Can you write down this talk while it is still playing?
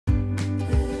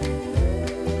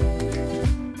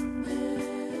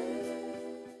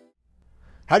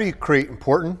How do you create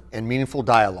important and meaningful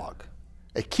dialogue?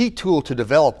 A key tool to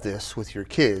develop this with your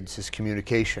kids is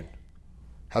communication.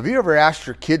 Have you ever asked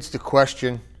your kids the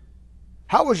question,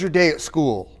 "How was your day at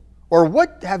school?" or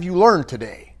 "What have you learned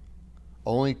today?"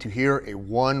 only to hear a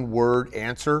one-word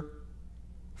answer,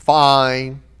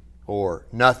 "Fine," or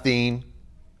 "Nothing"?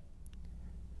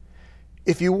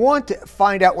 If you want to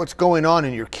find out what's going on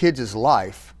in your kids'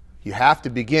 life, you have to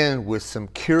begin with some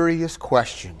curious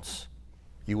questions.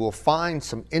 You will find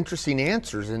some interesting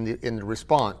answers in the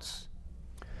response.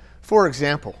 For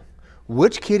example,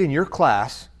 which kid in your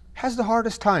class has the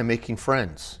hardest time making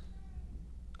friends?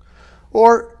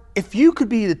 Or if you could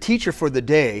be the teacher for the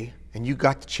day and you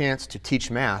got the chance to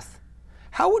teach math,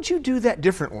 how would you do that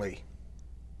differently?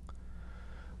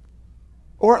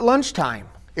 Or at lunchtime,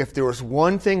 if there was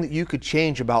one thing that you could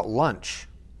change about lunch,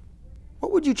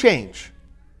 what would you change?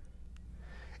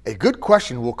 A good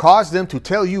question will cause them to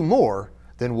tell you more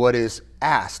than what is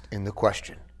asked in the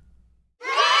question.